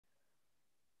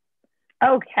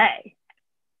Okay.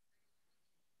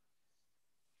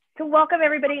 So welcome,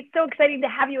 everybody. It's so exciting to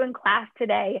have you in class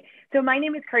today. So my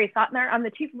name is Kerry Sautner. I'm the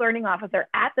Chief Learning Officer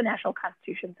at the National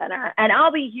Constitution Center, and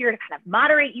I'll be here to kind of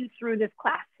moderate you through this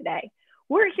class today.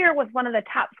 We're here with one of the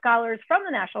top scholars from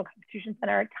the National Constitution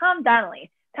Center, Tom Donnelly.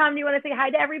 Tom, do you want to say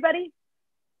hi to everybody?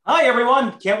 Hi,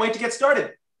 everyone. Can't wait to get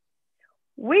started.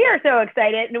 We are so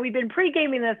excited, and we've been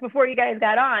pre-gaming this before you guys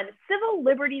got on. Civil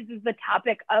liberties is the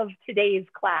topic of today's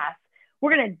class.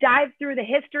 We're going to dive through the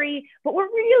history, but we're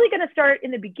really going to start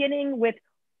in the beginning with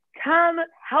Tom,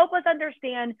 help us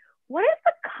understand what is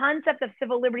the concept of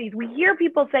civil liberties? We hear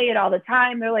people say it all the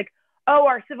time. They're like, oh,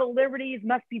 our civil liberties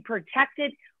must be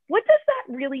protected. What does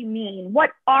that really mean?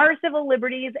 What are civil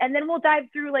liberties? And then we'll dive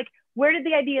through like, where did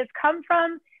the ideas come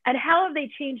from and how have they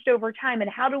changed over time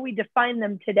and how do we define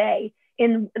them today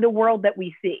in the world that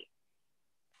we see?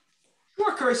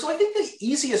 Sure, Kerry. So I think the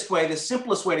easiest way, the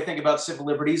simplest way to think about civil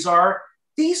liberties are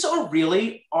these are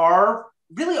really our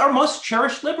most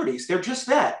cherished liberties. They're just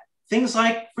that. Things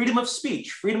like freedom of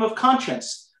speech, freedom of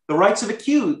conscience, the rights of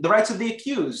the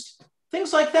accused,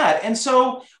 things like that. And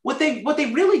so what they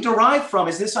really derive from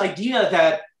is this idea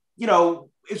that,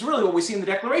 is really what we see in the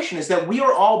Declaration is that we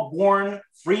are all born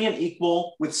free and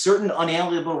equal with certain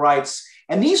unalienable rights.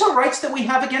 And these are rights that we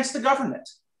have against the government.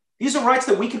 These are rights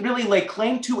that we can really lay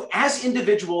claim to as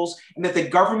individuals and that the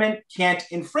government can't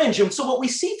infringe. And so what we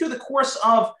see through the course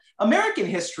of American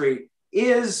history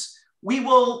is we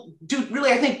will do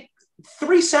really, I think,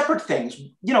 three separate things.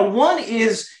 One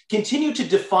is continue to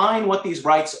define what these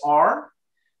rights are.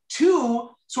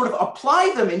 Two, sort of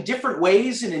apply them in different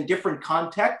ways and in different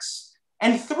contexts.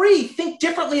 And three, think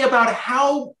differently about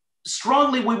how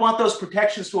strongly we want those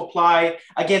protections to apply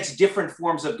against different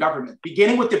forms of government,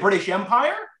 beginning with the British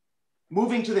Empire,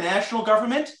 moving to the national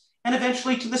government, and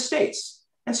eventually to the states.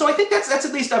 And so I think that's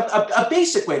at least a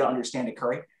basic way to understand it,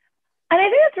 Kerry. And I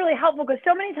think that's really helpful because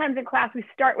so many times in class, we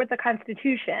start with the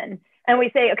Constitution and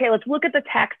we say, okay, let's look at the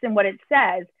text and what it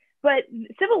says. But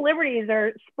civil liberties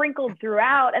are sprinkled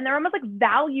throughout and they're almost like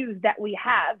values that we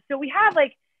have. So we have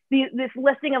like this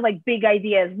listing of like big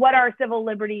ideas. What are civil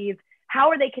liberties? How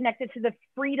are they connected to the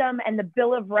freedom and the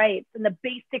Bill of Rights and the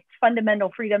basic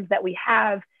fundamental freedoms that we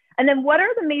have? And then what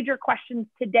are the major questions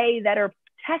today that are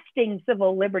testing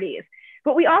civil liberties?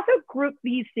 But we also group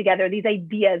these together, these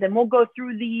ideas, and we'll go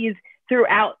through these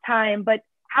throughout time, but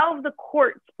how have the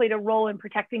courts played a role in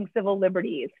protecting civil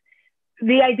liberties?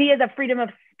 The ideas of freedom of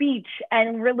speech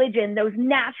and religion, those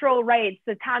natural rights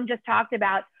that Tom just talked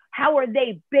about, how are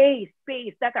they base?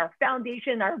 That's our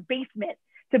foundation, our basement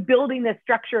to building the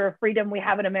structure of freedom we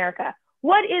have in America.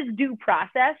 What is due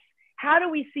process? How do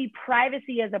we see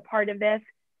privacy as a part of this?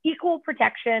 Equal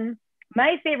protection,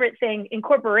 my favorite thing,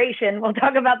 incorporation. We'll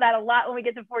talk about that a lot when we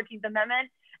get to 14th Amendment.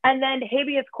 And then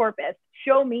habeas corpus,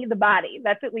 show me the body.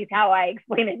 That's at least how I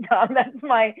explain it, Tom. That's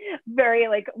my very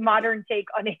modern take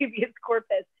on habeas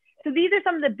corpus. So these are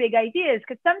some of the big ideas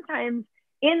because sometimes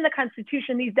in the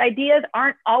Constitution, these ideas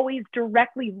aren't always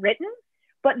directly written,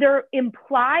 but they're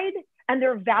implied and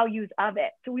they're values of it.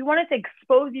 So we wanted to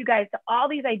expose you guys to all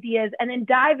these ideas and then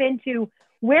dive into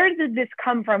where did this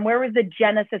come from? Where was the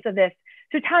genesis of this?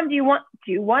 So Tom, do you want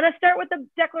to start with the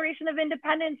Declaration of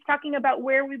Independence, talking about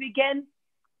where we begin?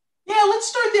 Yeah, let's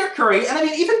start there, Kerry. And I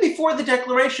mean, even before the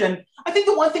Declaration, I think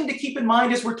the one thing to keep in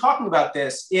mind as we're talking about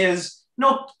this is,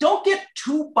 don't get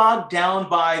too bogged down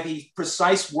by the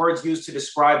precise words used to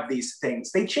describe these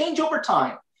things. They change over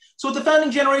time. So with the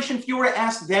founding generation, if you were to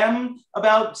ask them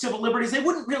about civil liberties, they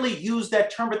wouldn't really use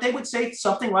that term, but they would say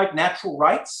something like natural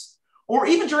rights. Or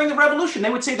even during the Revolution, they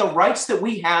would say the rights that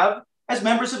we have as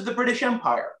members of the British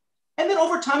Empire. And then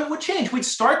over time, it would change. We'd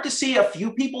start to see a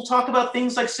few people talk about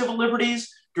things like civil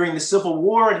liberties during the Civil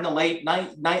War in the late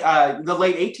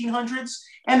 1800s.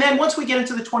 And then once we get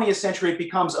into the 20th century, it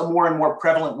becomes a more and more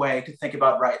prevalent way to think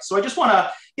about rights. So I just want to,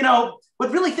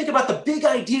 but really think about the big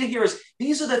idea here is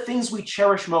these are the things we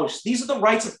cherish most. These are the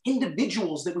rights of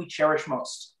individuals that we cherish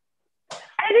most.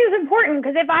 It is important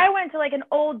because if I went to an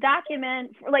old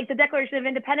document like the Declaration of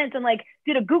Independence and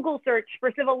did a Google search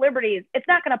for civil liberties, it's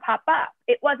not going to pop up.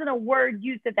 It wasn't a word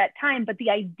used at that time, but the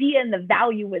idea and the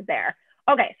value was there.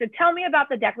 Okay, so tell me about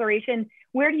the Declaration.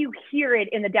 Where do you hear it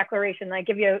in the Declaration? I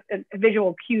give you a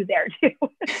visual cue there too.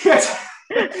 Yes.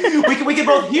 we can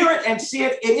both hear it and see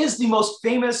it. It is the most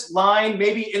famous line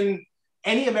maybe in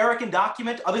any American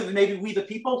document other than maybe We the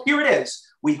People. Here it is.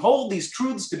 We hold these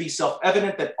truths to be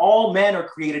self-evident that all men are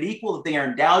created equal, that they are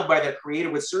endowed by their Creator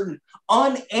with certain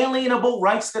unalienable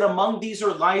rights, that among these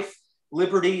are life,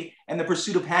 liberty, and the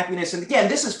pursuit of happiness. And again,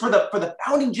 this is for the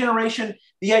founding generation.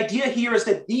 The idea here is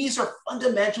that these are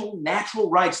fundamental natural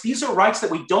rights. These are rights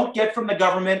that we don't get from the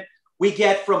government. We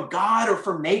get from God or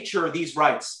from nature, these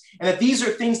rights. And that these are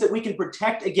things that we can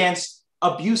protect against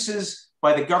abuses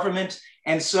by the government.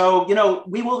 And so,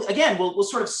 we will, again, we'll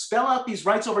sort of spell out these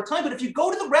rights over time. But if you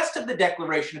go to the rest of the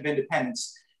Declaration of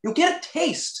Independence, you'll get a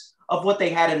taste of what they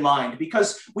had in mind,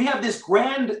 because we have this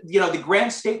grand, the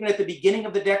grand statement at the beginning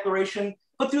of the Declaration,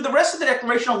 but through the rest of the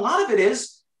Declaration, a lot of it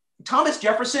is Thomas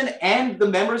Jefferson and the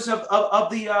members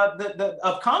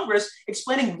of Congress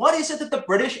explaining what is it that the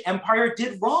British Empire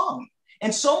did wrong.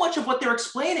 And so much of what they're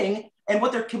explaining and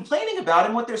what they're complaining about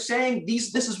and what they're saying,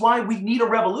 this is why we need a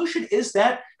revolution, is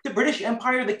that the British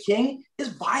Empire, the king, is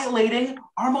violating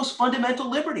our most fundamental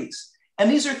liberties.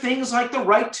 And these are things like the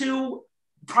right to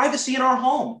privacy in our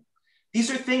home. These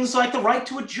are things like the right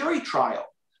to a jury trial.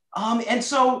 And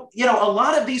so, a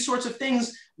lot of these sorts of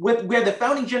things where the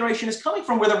founding generation is coming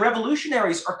from, where the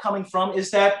revolutionaries are coming from,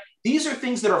 is that these are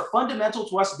things that are fundamental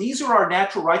to us. These are our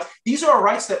natural rights. These are our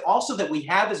rights that we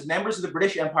have as members of the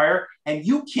British Empire. And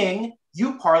you, king,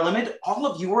 you, parliament, all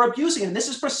of you are abusing. And this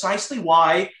is precisely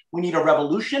why we need a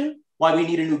revolution, why we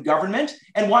need a new government,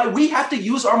 and why we have to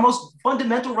use our most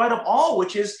fundamental right of all,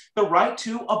 which is the right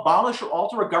to abolish or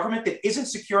alter a government that isn't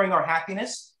securing our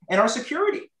happiness and our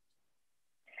security.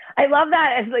 I love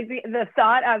that as like the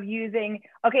thought of using,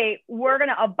 okay, we're going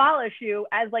to abolish you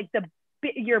as like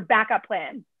your backup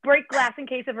plan. Break glass in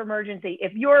case of emergency.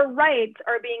 If your rights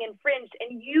are being infringed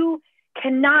and you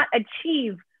cannot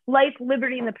achieve life,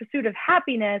 liberty, and the pursuit of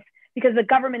happiness because the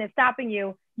government is stopping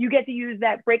you, you get to use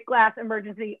that break glass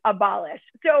emergency, abolish.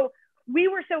 So we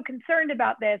were so concerned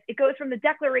about this. It goes from the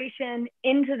Declaration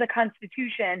into the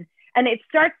Constitution, and it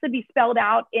starts to be spelled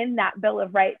out in that Bill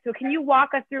of Rights. So can you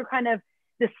walk us through kind of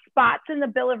the spots in the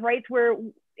Bill of Rights where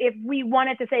if we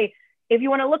wanted to say, if you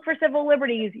want to look for civil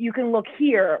liberties, you can look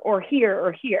here or here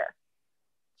or here?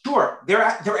 Sure, they're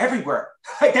everywhere.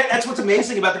 That's what's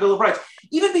amazing about the Bill of Rights.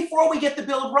 Even before we get to the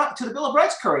Bill of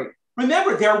Rights, Curry,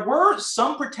 remember, there were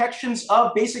some protections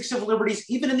of basic civil liberties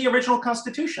even in the original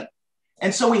Constitution.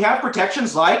 And so we have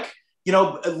protections like,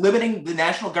 limiting the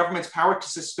national government's power to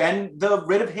suspend the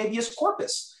writ of habeas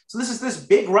corpus. So this is this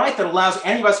big right that allows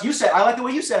any of us, I like the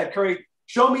way you said it, Curry,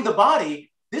 show me the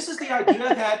body. This is the idea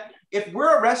that if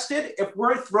we're arrested, if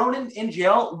we're thrown in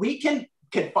jail, we can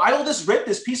file this writ,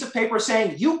 this piece of paper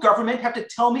saying, you government have to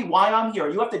tell me why I'm here.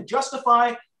 You have to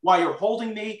justify why you're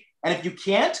holding me. And if you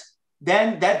can't,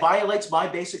 then that violates my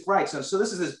basic rights. And so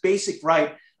this is this basic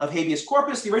right of habeas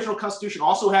corpus. The original Constitution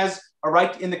also has a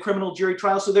right in the criminal jury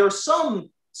trial. So there are some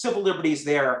civil liberties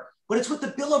there, but it's with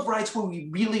the Bill of Rights where we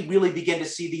really, really begin to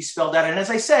see these spelled out. And as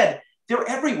I said, they're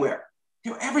everywhere.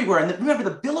 They're everywhere. And remember,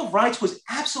 the Bill of Rights was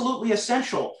absolutely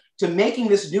essential to making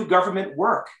this new government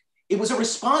work. It was a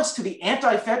response to the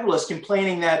anti-federalists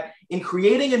complaining that in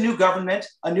creating a new government,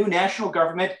 a new national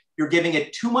government, you're giving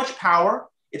it too much power.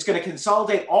 It's going to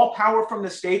consolidate all power from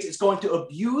the states. It's going to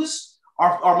abuse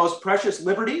our most precious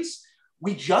liberties.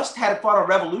 We just had fought a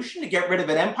revolution to get rid of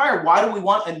an empire. Why do we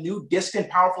want a new, distant,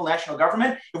 powerful national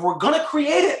government? If we're going to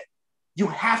create it, you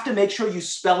have to make sure you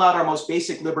spell out our most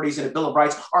basic liberties in a Bill of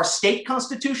Rights. Our state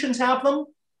constitutions have them.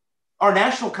 Our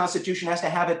national constitution has to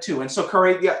have it too. And so,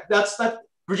 Curry, that's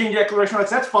Virginia Declaration of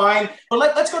Rights, that's fine. But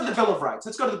let's go to the Bill of Rights.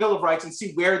 Let's go to the Bill of Rights and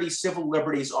see where these civil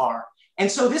liberties are. And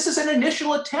so this is an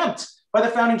initial attempt by the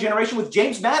founding generation with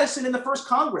James Madison in the first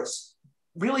Congress,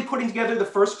 really putting together the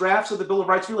first drafts of the Bill of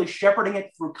Rights, really shepherding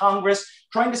it through Congress,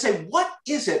 trying to say, what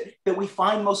is it that we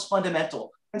find most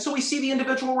fundamental? And so we see the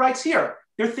individual rights here.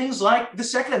 There are things like the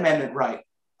Second Amendment right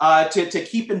to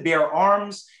keep and bear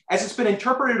arms. As it's been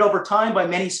interpreted over time by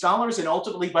many scholars and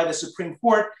ultimately by the Supreme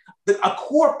Court, a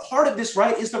core part of this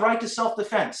right is the right to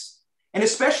self-defense. And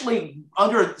especially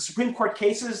under Supreme Court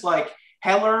cases like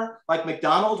Heller, like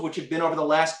McDonald, which have been over the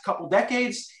last couple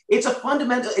decades, it's a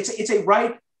fundamental, it's a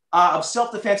right of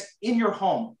self-defense in your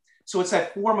home. So it's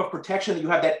that form of protection that you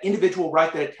have, that individual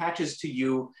right that attaches to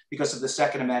you because of the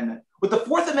Second Amendment. With the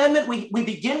Fourth Amendment, we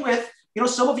begin with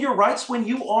some of your rights when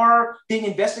you are being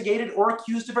investigated or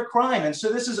accused of a crime. And so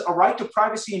this is a right to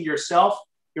privacy in yourself,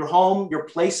 your home, your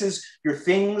places, your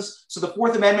things. So the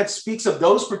Fourth Amendment speaks of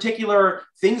those particular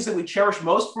things that we cherish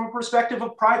most from a perspective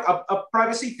of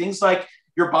privacy, things like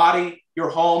your body, your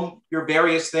home, your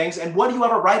various things. And what do you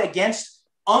have a right against?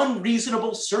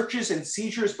 Unreasonable searches and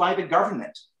seizures by the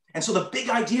government. And so the big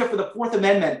idea for the Fourth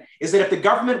Amendment is that if the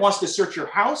government wants to search your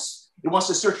house, it wants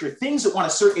to search your things, it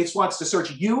wants to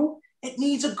search you, it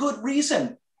needs a good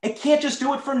reason. It can't just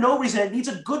do it for no reason. It needs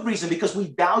a good reason because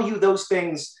we value those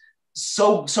things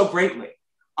so greatly.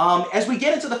 As we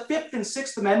get into the Fifth and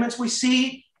Sixth Amendments, we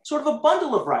see sort of a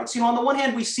bundle of rights. On the one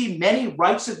hand, we see many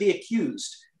rights of the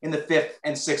accused in the Fifth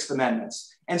and Sixth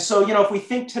Amendments. And so, if we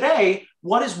think today,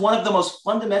 what is one of the most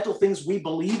fundamental things we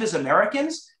believe as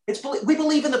Americans? We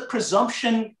believe in the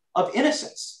presumption of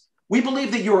innocence. We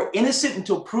believe that you're innocent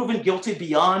until proven guilty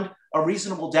beyond a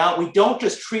reasonable doubt. We don't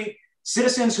just treat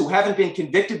citizens who haven't been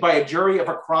convicted by a jury of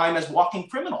a crime as walking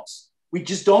criminals. We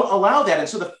just don't allow that. And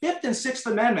so the Fifth and Sixth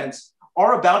Amendments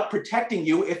are about protecting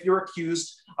you if you're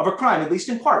accused of a crime, at least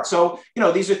in part. So,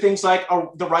 these are things like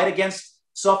the right against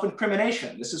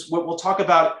self-incrimination. This is what we'll talk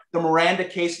about the Miranda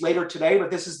case later today,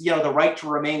 but this is, the right to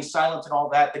remain silent and all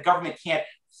that. The government can't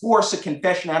force a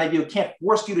confession out of you, can't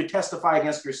force you to testify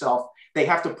against yourself. They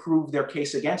have to prove their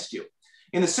case against you.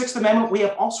 In the Sixth Amendment, we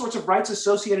have all sorts of rights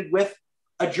associated with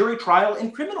a jury trial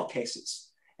in criminal cases.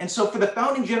 And so for the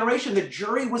founding generation, the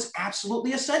jury was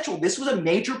absolutely essential. This was a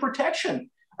major protection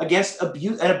against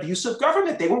an abuse of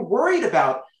government. They were worried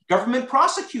about government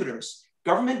prosecutors,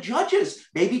 government judges,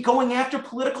 maybe going after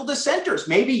political dissenters,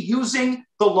 maybe using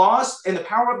the laws and the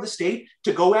power of the state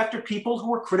to go after people who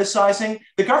were criticizing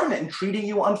the government and treating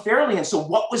you unfairly. And so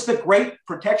what was the great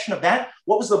protection of that?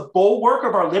 What was the bulwark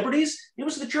of our liberties? It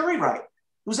was the jury right.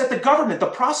 It was that the government, the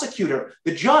prosecutor,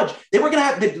 the judge,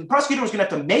 the prosecutor was going to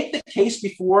have to make the case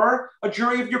before a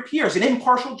jury of your peers, an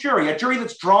impartial jury, a jury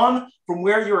that's drawn from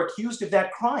where you're accused of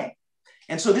that crime.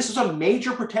 And so this is a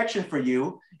major protection for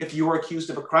you if you were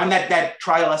accused of a crime. That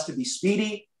trial has to be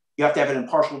speedy. You have to have an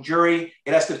impartial jury.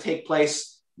 It has to take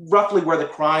place roughly where the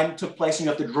crime took place, and you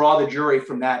have to draw the jury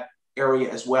from that area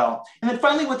as well. And then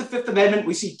finally, with the Fifth Amendment,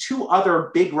 we see two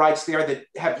other big rights there that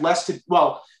have less to,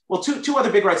 two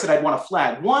other big rights that I'd want to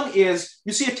flag. One is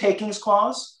you see a takings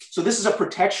clause. So this is a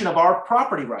protection of our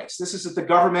property rights. This is that the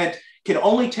government can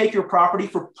only take your property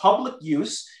for public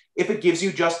use if it gives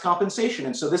you just compensation.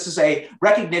 And so this is a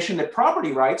recognition that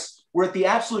property rights were at the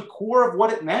absolute core of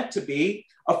what it meant to be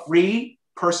a free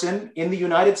person in the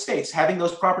United States, having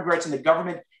those property rights, and the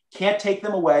government can't take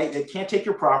them away. They can't take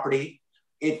your property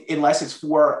unless it's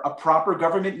for a proper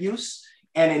government use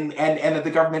and that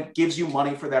the government gives you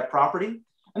money for that property.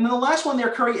 And then the last one there,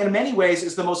 Kerry, in many ways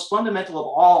is the most fundamental of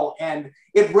all, and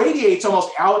it radiates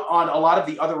almost out on a lot of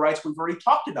the other rights we've already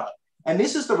talked about. And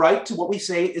this is the right to what we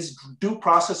say is due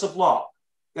process of law,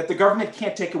 that the government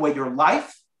can't take away your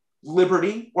life,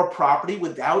 liberty, or property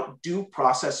without due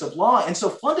process of law. And so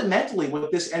fundamentally,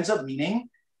 what this ends up meaning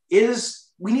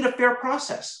is we need a fair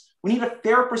process. We need a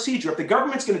fair procedure. If the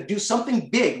government's going to do something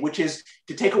big, which is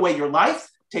to take away your life,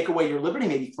 take away your liberty,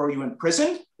 maybe throw you in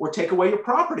prison, or take away your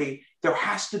property, there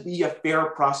has to be a fair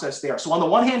process there. So on the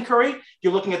one hand, Kerry,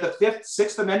 you're looking at the Fifth,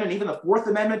 Sixth Amendment, even the Fourth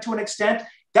Amendment to an extent.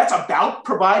 That's about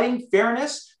providing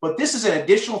fairness, but this is an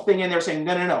additional thing in there saying,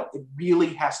 no, it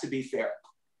really has to be fair.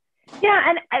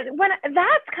 Yeah, and when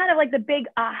that's kind of like the big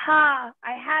aha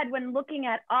I had when looking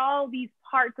at all these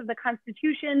parts of the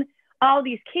Constitution, all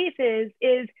these cases,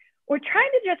 is we're trying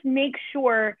to just make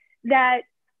sure that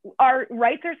our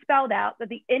rights are spelled out, that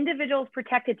the individual is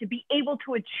protected to be able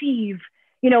to achieve,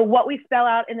 what we spell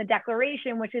out in the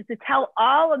Declaration, which is to tell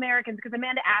all Americans, because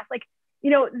Amanda asked,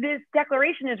 this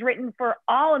declaration is written for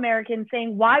all Americans,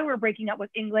 saying why we're breaking up with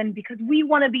England, because we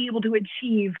want to be able to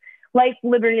achieve life,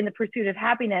 liberty, and the pursuit of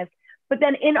happiness. But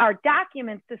then in our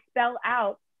documents to spell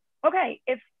out, okay,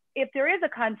 if there is a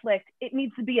conflict, it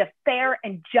needs to be a fair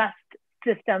and just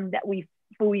system that we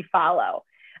follow,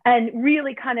 and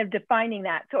really kind of defining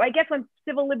that. So I guess when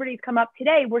civil liberties come up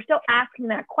today, we're still asking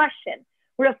that question.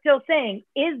 We're still saying,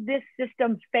 is this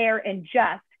system fair and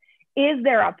just? Is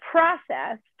there a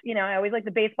process? I always like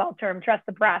the baseball term, trust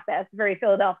the process, very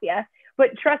Philadelphia,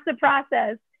 but trust the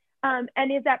process.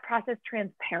 And is that process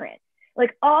transparent?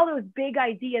 Like all those big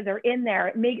ideas are in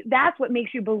there. That's what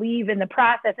makes you believe in the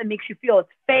process and makes you feel it's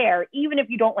fair, even if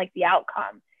you don't like the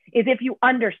outcome, is if you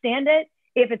understand it,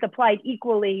 if it's applied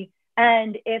equally,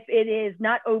 and if it is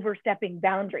not overstepping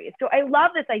boundaries. So I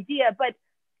love this idea, but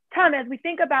Tom, as we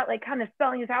think about kind of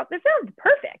spelling this out, this sounds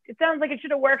perfect. It sounds like it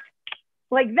should have worked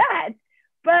like that,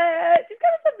 but there's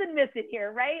kind of something missing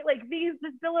here, right? Like the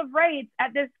Bill of Rights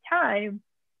at this time,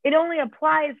 it only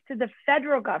applies to the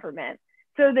federal government.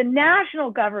 So the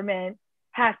national government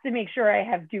has to make sure I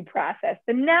have due process.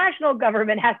 The national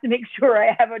government has to make sure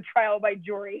I have a trial by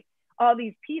jury, all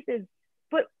these pieces.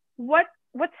 But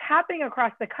what's happening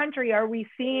across the country? Are we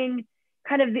seeing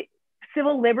kind of the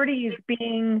civil liberties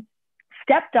being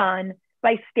stepped on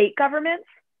by state governments?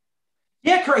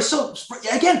 Yeah, Kerry. So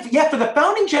again, for the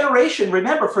founding generation,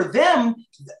 remember, for them,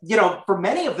 for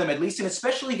many of them at least, and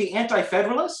especially the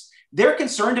anti-federalists, they're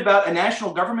concerned about a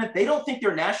national government. They don't think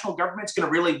their national government's going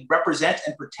to really represent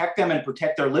and protect them and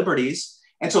protect their liberties.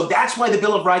 And so that's why the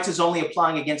Bill of Rights is only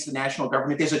applying against the national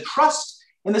government. There's a trust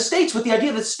in the states with the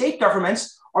idea that state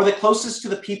governments are the closest to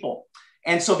the people.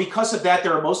 And so because of that,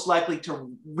 they're most likely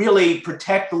to really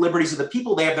protect the liberties of the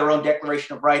people. They have their own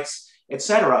Declaration of Rights, et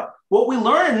cetera. What we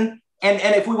learn,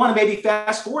 and if we want to maybe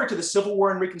fast forward to the Civil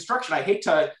War and Reconstruction, I hate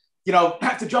to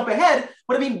have to jump ahead,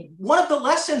 but I mean, one of the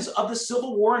lessons of the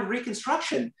Civil War and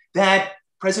Reconstruction that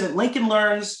President Lincoln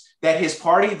learns, that his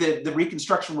party, the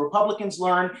Reconstruction Republicans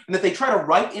learn, and that they try to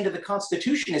write into the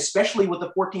Constitution, especially with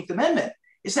the 14th Amendment,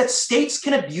 is that states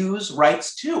can abuse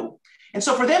rights too. And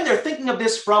so for them, they're thinking of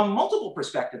this from multiple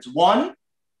perspectives. One,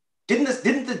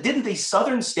 didn't the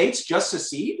Southern states just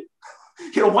secede?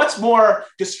 What's more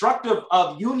destructive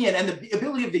of union and the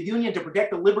ability of the union to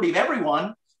protect the liberty of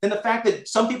everyone than the fact that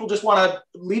some people just want to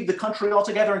leave the country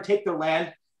altogether and take their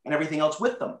land and everything else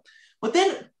with them? But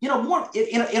then, more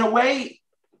in a way,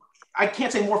 I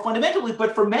can't say more fundamentally,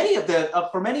 but for many of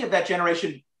that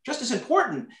generation, just as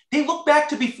important, they look back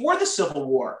to before the Civil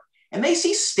War and they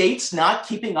see states not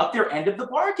keeping up their end of the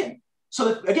bargain. So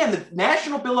that, again, the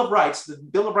National Bill of Rights, the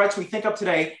Bill of Rights we think of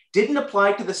today, didn't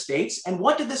apply to the states. And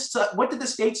what did the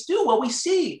states do? Well, we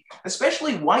see,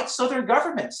 especially white Southern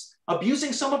governments,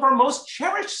 abusing some of our most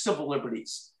cherished civil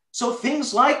liberties. So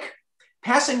things like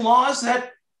passing laws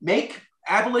that make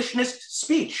abolitionist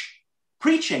speech,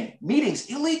 preaching, meetings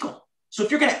illegal. So if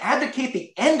you're going to advocate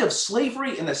the end of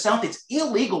slavery in the South, it's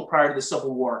illegal prior to the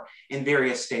Civil War in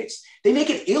various states. They make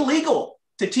it illegal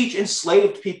to teach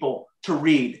enslaved people to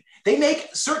read. They make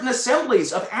certain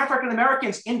assemblies of African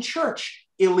Americans in church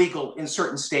illegal in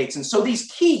certain states. And so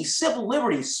these key civil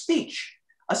liberties, speech,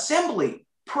 assembly,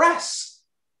 press,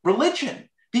 religion,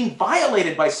 being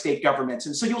violated by state governments.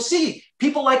 And so you'll see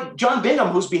people like John Bingham,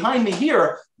 who's behind me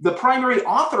here, the primary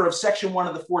author of Section 1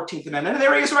 of the 14th Amendment. And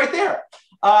there he is right there.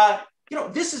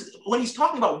 This is when he's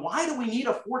talking about why do we need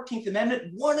a 14th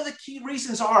Amendment? One of the key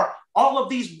reasons are all of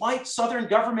these white Southern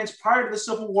governments prior to the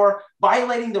Civil War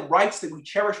violating the rights that we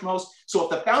cherish most. So if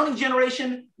the founding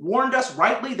generation warned us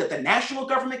rightly that the national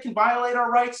government can violate our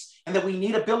rights and that we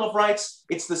need a Bill of Rights,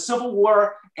 it's the Civil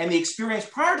War and the experience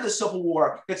prior to the Civil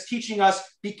War that's teaching us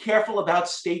be careful about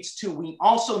states too. We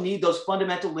also need those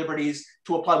fundamental liberties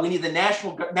to apply. We need the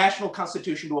national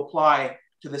Constitution to apply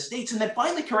to the states. And then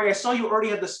finally, Kerry, I saw you already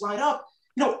had the slide up.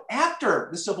 After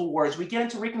the Civil War, as we get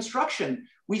into Reconstruction,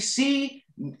 we see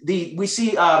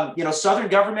Southern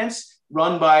governments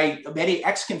run by many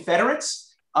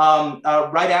ex-Confederates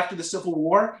right after the Civil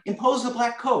War impose the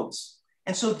Black Codes.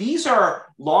 And so these are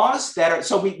laws that are,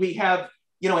 so we have,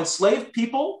 enslaved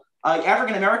people,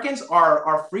 African Americans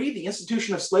are free. The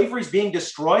institution of slavery is being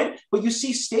destroyed, but you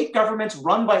see state governments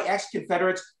run by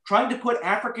ex-Confederates trying to put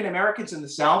African Americans in the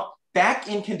South back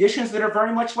in conditions that are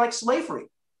very much like slavery.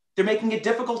 They're making it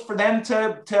difficult for them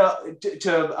to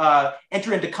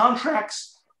enter into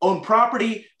contracts, own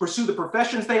property, pursue the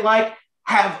professions they like,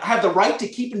 have the right to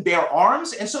keep and bear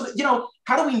arms. And so,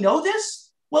 how do we know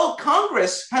this? Well,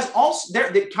 Congress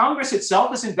Congress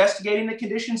itself is investigating the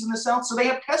conditions in the South. So they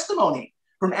have testimony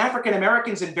from African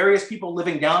Americans and various people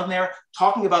living down there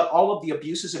talking about all of the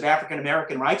abuses of African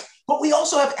American rights. But we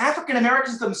also have African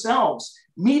Americans themselves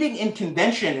meeting in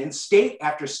convention in state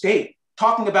after state,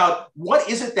 talking about what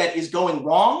is it that is going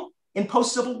wrong in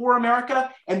post-Civil War America,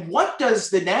 and what does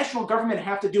the national government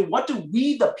have to do? What do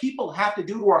we, the people, have to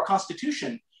do to our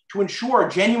Constitution to ensure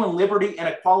genuine liberty and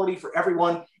equality for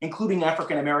everyone, including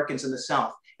African Americans in the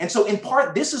South? And so in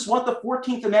part, this is what the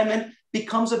 14th Amendment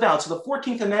becomes about. So the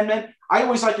 14th Amendment, I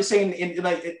always like to say,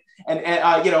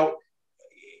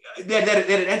 that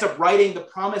it ends up writing the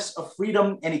promise of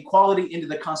freedom and equality into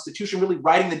the Constitution, really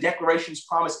writing the Declaration's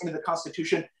promise into the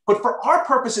Constitution. But for our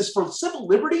purposes, for civil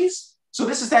liberties, so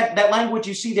this is that language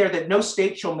you see there, that no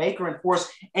state shall make or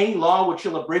enforce any law which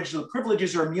shall abridge the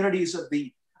privileges or immunities of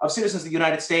citizens of the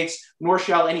United States, nor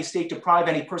shall any state deprive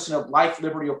any person of life,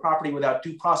 liberty, or property without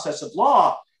due process of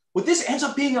law. What this ends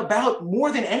up being about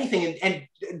more than anything, and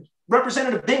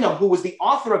Representative Bingham, who was the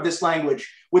author of this language,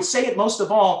 would say it most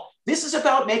of all, this is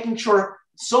about making sure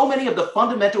so many of the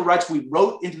fundamental rights we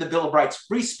wrote into the Bill of Rights,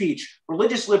 free speech,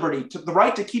 religious liberty, the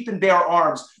right to keep and bear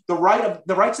arms, the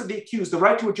rights of the accused, the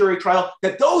right to a jury trial,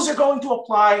 that those are going to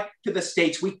apply to the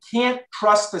states. We can't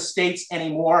trust the states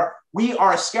anymore. We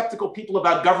are a skeptical people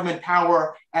about government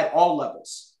power at all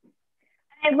levels.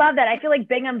 I love that. I feel like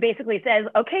Bingham basically says,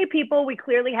 okay, people, we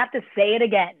clearly have to say it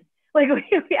again. Like we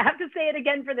have to say it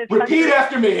again for this. Repeat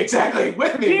after me, exactly,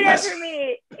 with me. Repeat after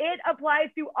me. It applies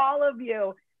to all of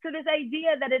you. So this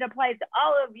idea that it applies to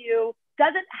all of you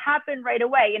doesn't happen right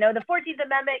away. The 14th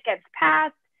Amendment gets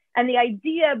passed, and the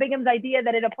idea, Bingham's idea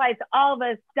that it applies to all of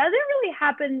us, doesn't really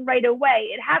happen right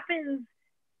away. It happens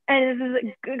and this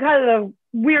is kind of a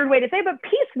weird way to say, but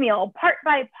piecemeal, part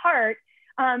by part.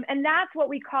 And that's what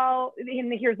we call,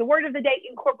 and here's the word of the day,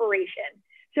 incorporation.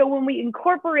 So when we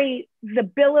incorporate the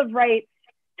Bill of Rights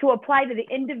to apply to the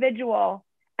individual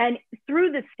and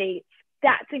through the states,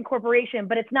 that's incorporation.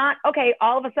 But it's not, okay,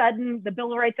 all of a sudden the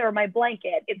Bill of Rights are my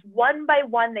blanket. It's one by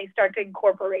one they start to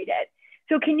incorporate it.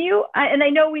 So can you, and I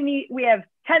know we have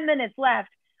 10 minutes left.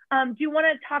 Do you want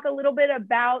to talk a little bit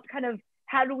about kind of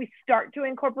how do we start to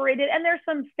incorporate it? And there's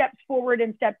some steps forward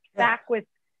and steps back with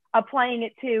applying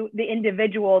it to the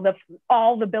individual,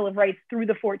 all the Bill of Rights through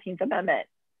the 14th Amendment.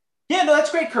 Yeah, no,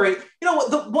 that's great, Kerry. You know,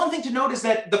 the one thing to note is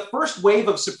that the first wave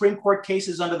of Supreme Court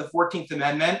cases under the 14th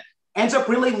Amendment ends up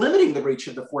really limiting the reach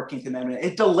of the 14th Amendment.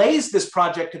 It delays this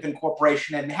project of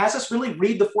incorporation and has us really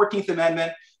read the 14th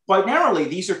Amendment quite narrowly.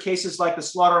 These are cases like the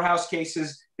slaughterhouse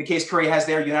cases, the case Kerry has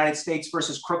there, United States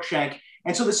versus Cruikshank.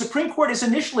 And so the Supreme Court is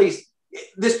initially,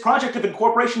 this project of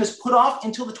incorporation is put off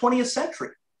until the 20th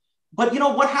century. But, you know,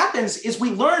 what happens is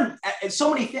we learn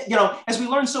so many, as we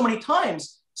learn so many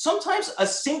times, sometimes a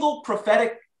single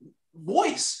prophetic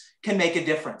voice can make a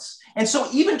difference. And so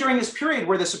even during this period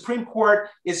where the Supreme Court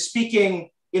is speaking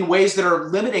in ways that are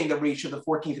limiting the reach of the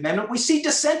 14th Amendment, we see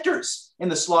dissenters in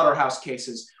the slaughterhouse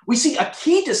cases. We see a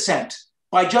key dissent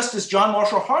by Justice John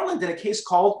Marshall Harlan in a case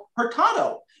called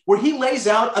Hurtado, where he lays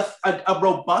out a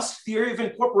robust theory of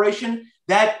incorporation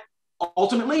that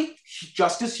ultimately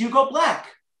Justice Hugo Black,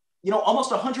 almost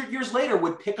 100 years later,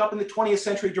 would pick up in the 20th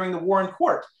century during the Warren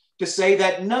Court to say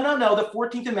that no, the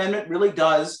 14th Amendment really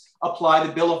does apply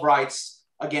the Bill of Rights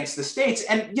against the states.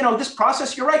 And, this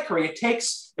process, you're right, Kerry, it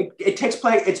takes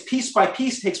place, it's piece by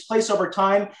piece, takes place over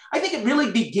time. I think it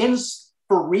really begins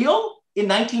for real in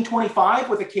 1925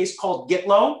 with a case called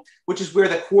Gitlow, which is where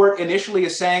the court initially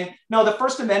is saying, no, the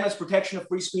First Amendment's protection of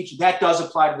free speech, that does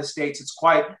apply to the states. It's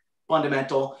quite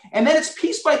fundamental. And then it's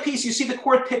piece by piece. You see the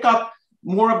court pick up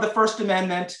more of the First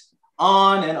Amendment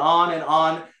on and on and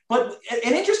on. But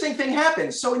an interesting thing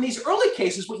happens. So in these early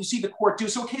cases, what you see the court do,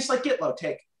 so a case like Gitlow,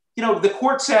 the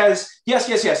court says,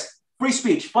 yes, free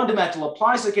speech, fundamental,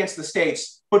 applies against the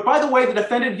states. But by the way, the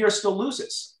defendant here still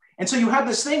loses. And so you have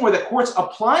this thing where the court's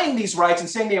applying these rights and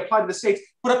saying they apply to the states,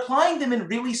 but applying them in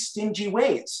really stingy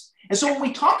ways. And so when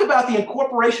we talk about the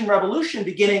incorporation revolution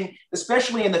beginning,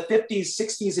 especially in the 50s,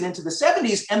 60s, and into the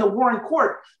 70s, and the Warren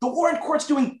Court's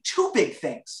doing two big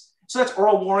things. So that's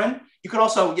Earl Warren. You could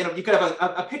also, you could have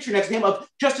a picture next to him of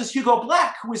Justice Hugo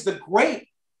Black, who is the great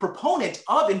proponent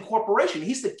of incorporation.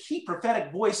 He's the key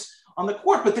prophetic voice on the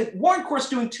court. But the Warren Court's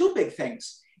doing two big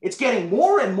things. It's getting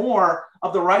more and more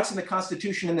of the rights in the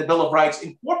Constitution and the Bill of Rights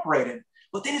incorporated.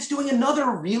 But then it's doing another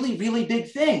really, really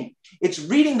big thing. It's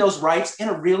reading those rights in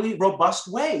a really robust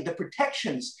way. The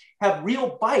protections have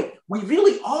real bite. We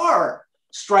really are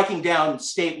striking down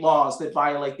state laws that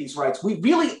violate these rights. We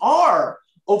really are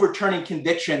overturning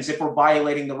convictions if we're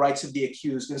violating the rights of the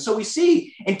accused. And so we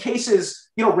see in cases,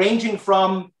 ranging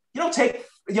from, take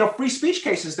free speech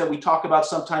cases that we talk about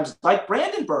sometimes, like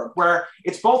Brandenburg, where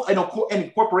it's both an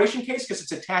incorporation case because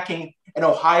it's attacking an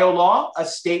Ohio law, a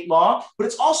state law, but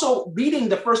it's also reading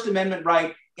the First Amendment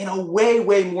right in a way,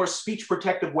 way more speech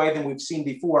protective way than we've seen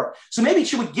before. So maybe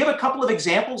should we give a couple of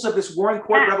examples of this Warren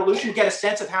Court revolution, get a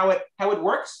sense of how it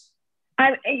works?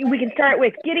 We can start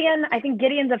with Gideon. I think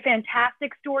Gideon's a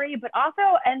fantastic story, but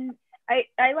also, and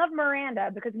I love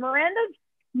Miranda because Miranda's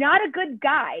not a good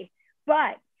guy,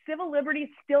 but civil liberties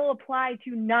still apply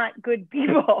to not good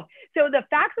people. So the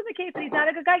facts of the case that he's not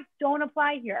a good guy don't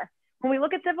apply here. When we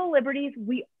look at civil liberties,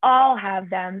 we all have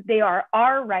them. They are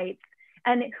our rights.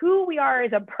 And who we are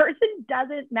as a person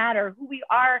doesn't matter. Who we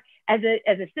are as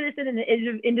a citizen and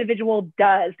an individual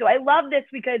does. So I love this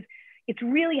because it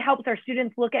really helps our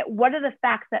students look at what are the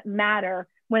facts that matter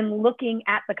when looking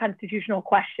at the constitutional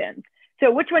questions.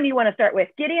 So which one do you want to start with,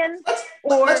 Gideon?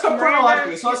 Let's go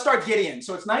chronologically. So let's start Gideon.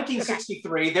 So it's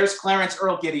 1963. Okay. There's Clarence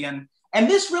Earl Gideon. And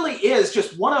this really is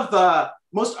just one of the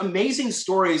most amazing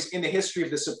stories in the history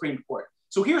of the Supreme Court.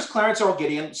 So here's Clarence Earl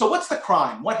Gideon. So what's the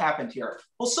crime? What happened here?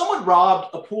 Well, someone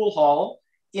robbed a pool hall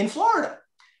in Florida.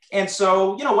 And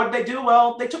so, what did they do?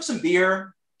 Well, they took some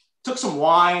beer, took some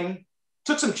wine,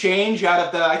 took some change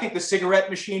out of the cigarette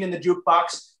machine in the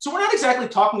jukebox. So we're not exactly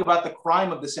talking about the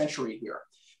crime of the century here.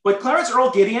 But Clarence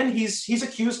Earl Gideon, he's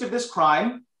accused of this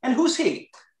crime. And who's he?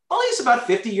 Well, he's about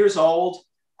 50 years old.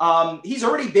 He's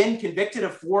already been convicted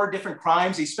of 4 different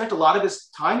crimes. He spent a lot of his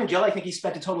time in jail. I think he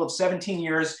spent a total of 17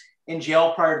 years in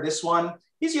jail prior to this one.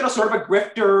 He's, sort of a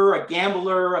grifter, a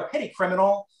gambler, a petty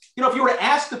criminal. If you were to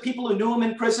ask the people who knew him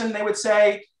in prison, they would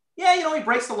say, yeah, he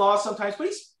breaks the law sometimes, but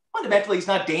fundamentally, he's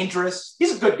not dangerous.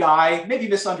 He's a good guy, maybe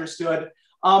misunderstood.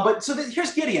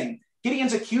 Here's Gideon.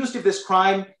 Gideon's accused of this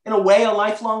crime, in a way, a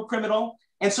lifelong criminal.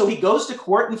 And so he goes to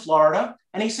court in Florida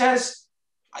and he says,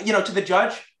 to the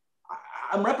judge,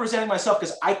 I'm representing myself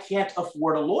because I can't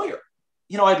afford a lawyer.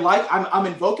 I'm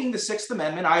invoking the Sixth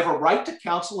Amendment. I have a right to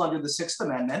counsel under the Sixth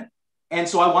Amendment. And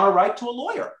so I want a right to a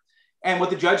lawyer. And what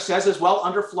the judge says is, well,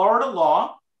 under Florida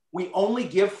law, we only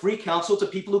give free counsel to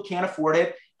people who can't afford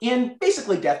it in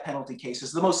basically death penalty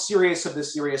cases, the most serious of the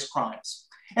serious crimes.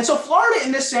 And so Florida,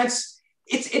 in this sense,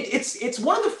 it's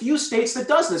one of the few states that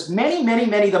does this. Many,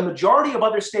 the majority of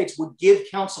other states would give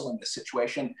counsel in this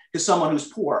situation to someone who's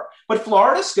poor. But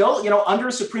Florida still, under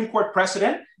a Supreme Court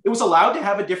precedent, it was allowed to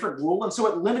have a different rule. And so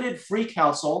it limited free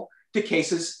counsel to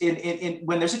cases in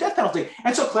when there's a death penalty.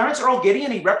 And so Clarence Earl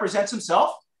Gideon, he represents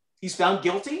himself. He's found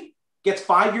guilty, gets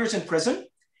 5 years in prison.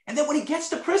 And then when he gets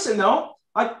to prison, though,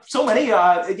 like so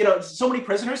many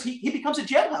prisoners, he becomes a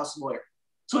jailhouse lawyer.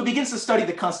 So he begins to study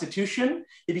the Constitution.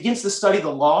 He begins to study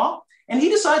the law. And he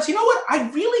decides, you know what? I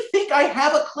really think I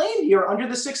have a claim here under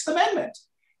the Sixth Amendment.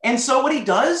 And so what he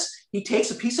does, he takes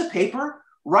a piece of paper,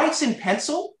 writes in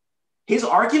pencil his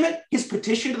argument, his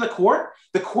petition to the court.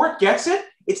 The court gets it.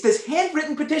 It's this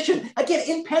handwritten petition, again,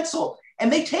 in pencil.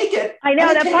 And they take it. I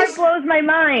know, that part blows my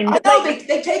mind. I know,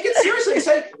 they take it seriously. They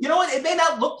say, you know what? It may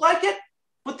not look like it,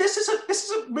 but this is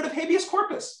a writ of habeas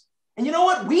corpus. And you know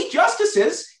what? We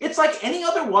justices, it's like any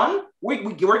other one. We're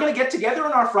going to get together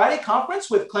in our Friday conference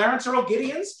with Clarence Earl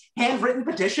Gideon's handwritten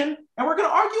petition, and we're going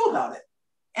to argue about it.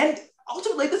 And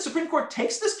ultimately, the Supreme Court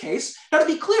takes this case. Now, to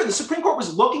be clear, the Supreme Court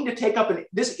was looking to take up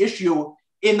this issue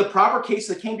in the proper case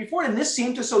that came before it, and this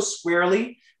seemed to so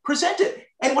squarely present it.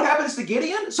 And what happens to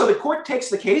Gideon? So the court takes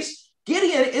the case.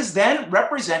 Gideon is then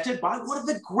represented by one of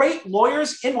the great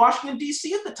lawyers in Washington,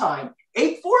 D.C. at the time,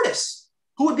 Abe Fortas,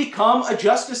 who would become a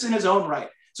justice in his own right.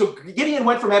 So Gideon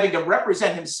went from having to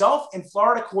represent himself in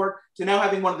Florida court to now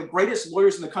having one of the greatest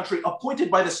lawyers in the country appointed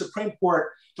by the Supreme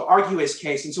Court to argue his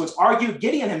case. And so it's argued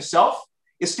Gideon himself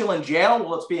is still in jail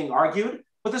while it's being argued.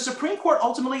 But the Supreme Court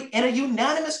ultimately, in a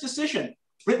unanimous decision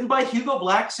written by Hugo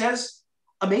Black, says,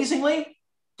 amazingly,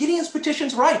 Gideon's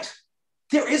petition's right.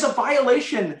 There is a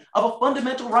violation of a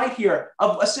fundamental right here,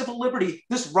 of a civil liberty,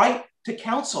 this right to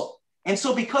counsel. And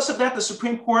so because of that, the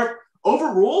Supreme Court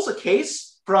overrules a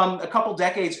case from a couple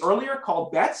decades earlier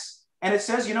called Betts. And it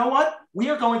says, you know what? We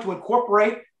are going to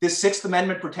incorporate this Sixth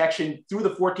Amendment protection through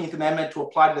the 14th Amendment to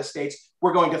apply to the states.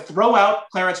 We're going to throw out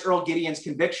Clarence Earl Gideon's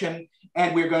conviction.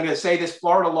 And we're going to say this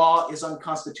Florida law is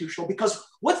unconstitutional. Because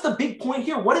what's the big point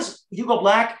here? What is Hugo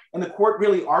Black and the court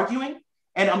really arguing?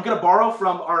 And I'm going to borrow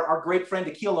from our great friend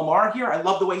Akhil Lamar here. I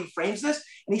love the way he frames this.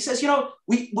 And he says,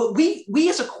 we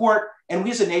as a court and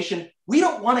we as a nation, we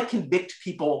don't want to convict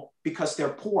people because they're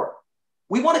poor.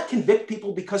 We want to convict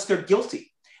people because they're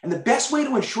guilty. And the best way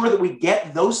to ensure that we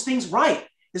get those things right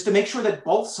is to make sure that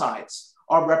both sides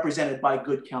are represented by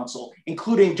good counsel,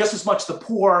 including just as much the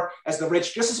poor as the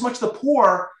rich, just as much the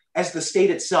poor as the state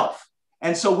itself.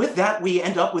 And so with that, we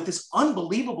end up with this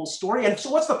unbelievable story. And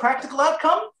so what's the practical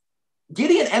outcome?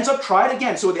 Gideon ends up tried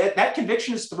again. So that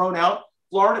conviction is thrown out.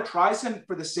 Florida tries him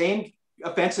for the same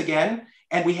offense again.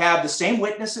 And we have the same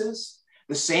witnesses,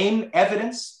 the same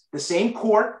evidence, the same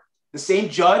court, the same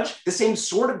judge, the same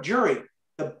sort of jury.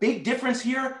 The big difference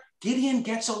here, Gideon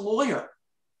gets a lawyer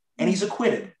and he's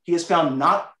acquitted. He is found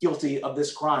not guilty of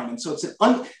this crime. And so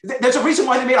there's a reason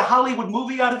why they made a Hollywood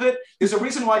movie out of it. There's a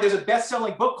reason why there's a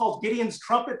best-selling book called Gideon's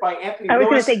Trumpet by Anthony Lewis. I was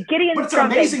going to say Gideon's Trumpet, it's an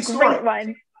amazing story. Great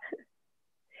one.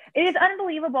 It is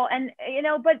unbelievable. And,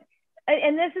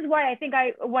 and this is why I think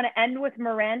I want to end with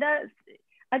Miranda.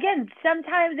 Again,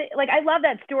 sometimes, I love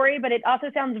that story, but it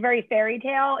also sounds very fairy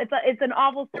tale. It's an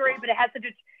awful story, but it has such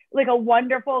a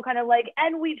wonderful kind of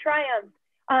and we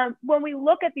triumph. When we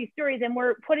look at these stories and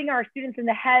we're putting our students in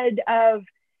the head of,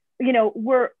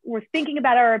 we're thinking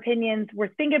about our opinions, we're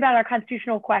thinking about our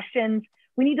constitutional questions,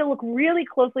 we need to look really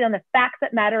closely on the facts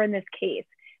that matter in this case.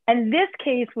 And this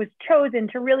case was chosen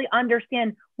to really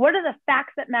understand what are the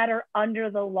facts that matter under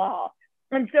the law.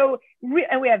 And so,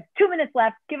 and we have 2 minutes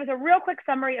left. Give us a real quick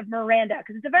summary of Miranda,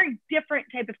 because it's a very different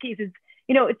type of case. It's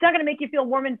not going to make you feel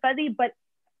warm and fuzzy, but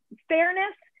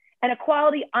fairness and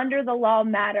equality under the law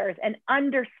matters, and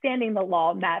understanding the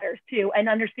law matters too, and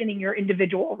understanding your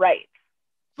individual rights.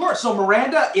 Sure. So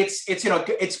Miranda,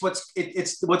 it's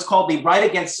what's called the right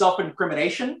against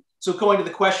self-incrimination. So going to the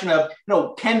question of,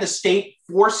 can the state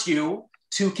force you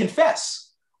to confess?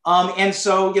 And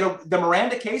so, the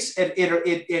Miranda case,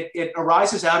 it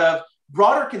arises out of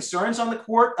broader concerns on the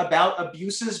court about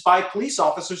abuses by police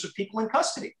officers of people in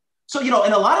custody. So, in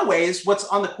a lot of ways, what's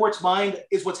on the court's mind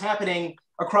is what's happening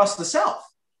across the South.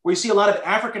 where you see a lot of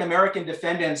African-American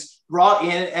defendants brought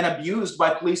in and abused by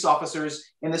police officers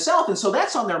in the South. And so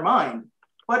that's on their mind.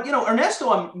 But,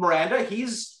 Ernesto Miranda,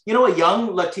 he's, a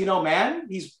young Latino man.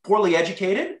 He's poorly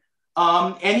educated,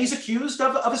 and he's accused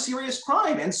of a serious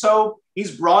crime. And so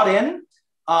he's brought in,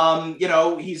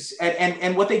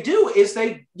 and what they do is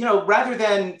they, rather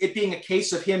than it being a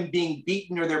case of him being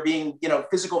beaten or there being,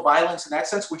 physical violence in that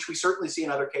sense, which we certainly see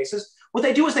in other cases, what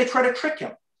they do is they try to trick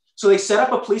him. So they set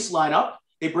up a police lineup,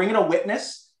 they bring in a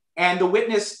witness, and the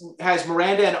witness has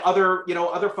Miranda and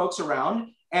other folks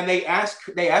around. And they ask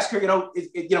her,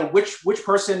 which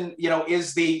person,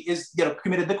 is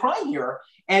committed the crime here.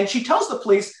 And she tells the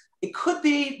police, it could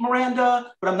be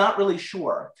Miranda, but I'm not really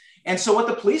sure. And so what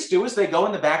the police do is they go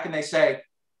in the back and they say,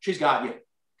 she's got you.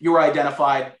 You were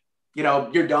identified,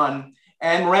 you're done.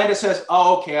 And Miranda says,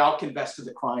 oh, okay, I'll confess to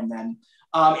the crime then.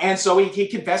 And so he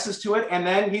confesses to it, and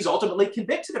then he's ultimately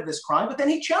convicted of this crime, but then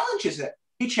he challenges it.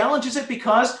 He challenges it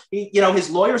because his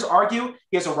lawyers argue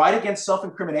he has a right against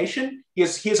self-incrimination. He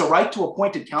has a right to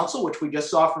appointed counsel, which we just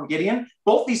saw from Gideon.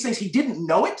 Both these things, he didn't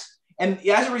know it. And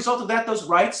as a result of that, those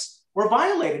rights were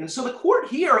violated. And so the court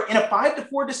here, in a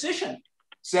 5-4 decision,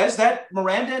 says that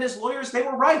Miranda and his lawyers, they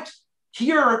were right.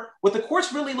 Here, what the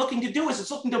court's really looking to do is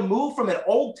it's looking to move from an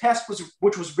old test,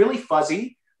 which was really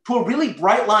fuzzy, to a really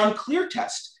bright line, clear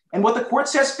test. And what the court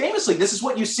says famously, this is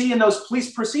what you see in those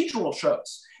police procedural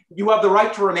shows. You have the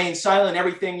right to remain silent.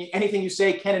 Anything you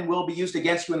say can and will be used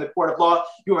against you in the court of law.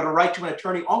 You have a right to an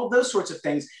attorney, all of those sorts of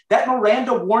things. That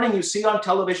Miranda warning you see on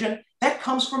television, that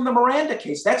comes from the Miranda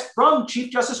case. That's from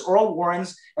Chief Justice Earl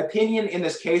Warren's opinion in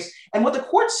this case. And what the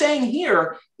court's saying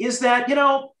here is that, in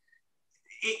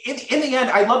the end,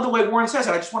 I love the way Warren says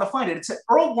it. I just want to find it. It's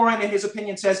Earl Warren, in his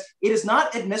opinion, says it is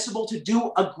not admissible to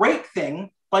do a great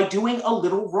thing by doing a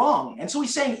little wrong. And so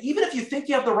he's saying, even if you think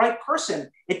you have the right person,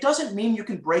 it doesn't mean you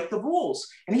can break the rules.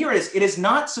 And here it is. It is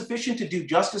not sufficient to do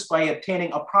justice by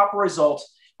obtaining a proper result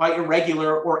by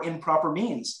irregular or improper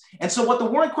means. And so what the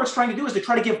Warren court's trying to do is to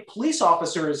try to give police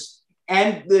officers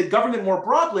and the government more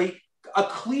broadly a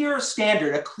clear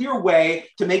standard, a clear way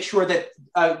to make sure that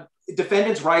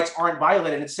defendants' rights aren't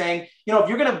violated. And it's saying, if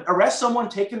you're going to arrest someone,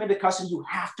 take them into custody, you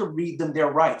have to read them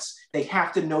their rights. They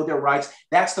have to know their rights.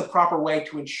 That's the proper way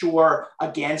to ensure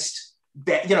against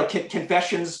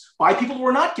confessions by people who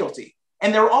are not guilty.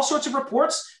 And there are all sorts of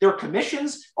reports, there are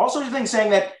commissions, all sorts of things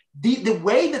saying that the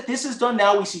way that this is done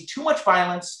now, we see too much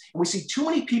violence, and we see too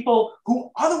many people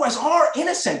who otherwise are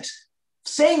innocent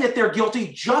saying that they're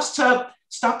guilty just to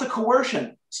stop the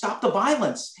coercion, stop the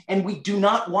violence. And we do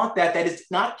not want that. That is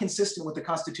not consistent with the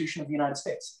Constitution of the United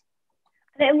States.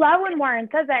 And I love when Warren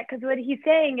says that, because what he's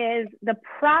saying is the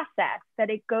process that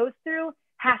it goes through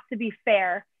has to be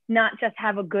fair, not just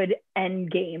have a good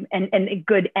end game and a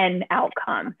good end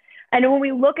outcome. And when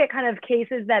we look at kind of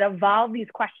cases that evolve these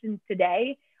questions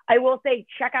today, I will say,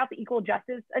 check out the Equal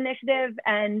Justice Initiative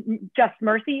and Just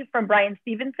Mercy from Brian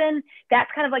Stevenson. That's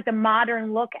kind of like the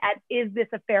modern look at, is this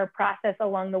a fair process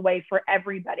along the way for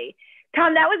everybody?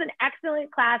 Tom, that was an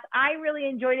excellent class. I really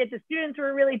enjoyed it. The students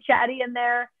were really chatty in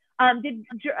there. Did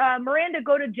Miranda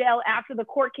go to jail after the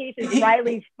court case? And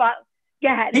Riley fought?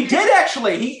 Go ahead. He did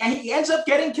actually. He ends up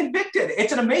getting convicted.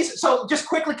 It's an amazing. So just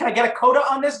quickly, can I get a coda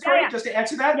on this, Kerry, just to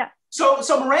answer that? Yeah. So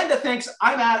Miranda thinks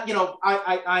I'm going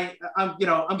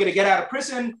to get out of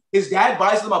prison. His dad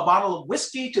buys them a bottle of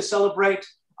whiskey to celebrate,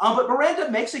 but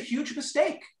Miranda makes a huge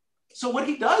mistake. So what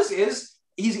he does is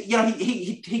he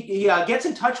gets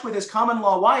in touch with his common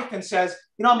law wife and says,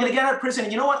 I'm going to get out of prison,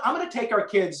 and you know what? I'm going to take our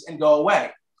kids and go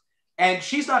away. And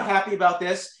she's not happy about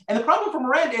this. And the problem for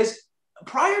Miranda is,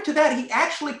 prior to that, he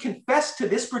actually confessed to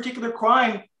this particular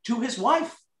crime to his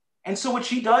wife. And so what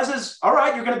she does is, all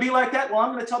right, you're going to be like that. Well,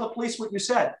 I'm going to tell the police what you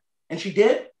said. And she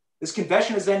did. This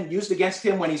confession is then used against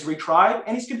him when he's retried,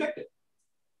 and he's convicted.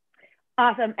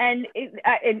 Awesome. And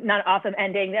not awesome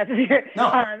ending. That's no.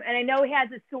 And I know he has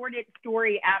a sordid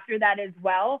story after that as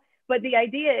well. But the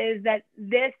idea is that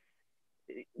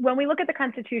when we look at the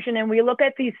Constitution and we look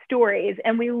at these stories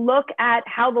and we look at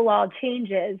how the law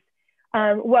changes,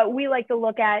 what we like to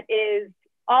look at is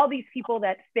all these people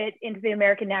that fit into the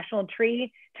American national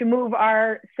tree to move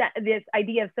this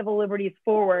idea of civil liberties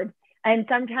forward. And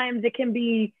sometimes it can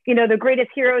be, the greatest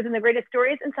heroes and the greatest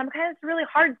stories, and sometimes it's really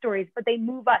hard stories, but they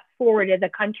move us forward as a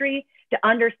country to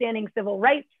understanding civil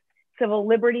rights, civil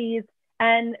liberties,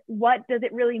 and what does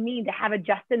it really mean to have a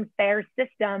just and fair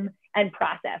system and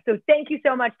process. So thank you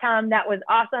so much, Tom. That was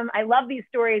awesome. I love these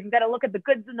stories. We've got to look at the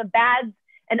goods and the bads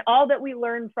and all that we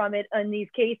learn from it in these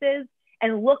cases,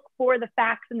 and look for the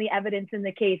facts and the evidence in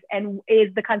the case, and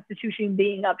is the Constitution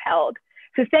being upheld?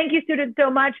 So thank you, students, so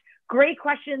much. Great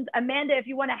questions. Amanda, if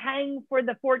you want to hang for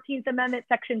the 14th Amendment,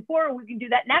 Section 4, we can do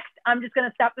that next. I'm just going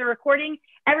to stop the recording.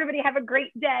 Everybody have a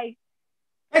great day.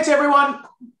 Thanks, everyone.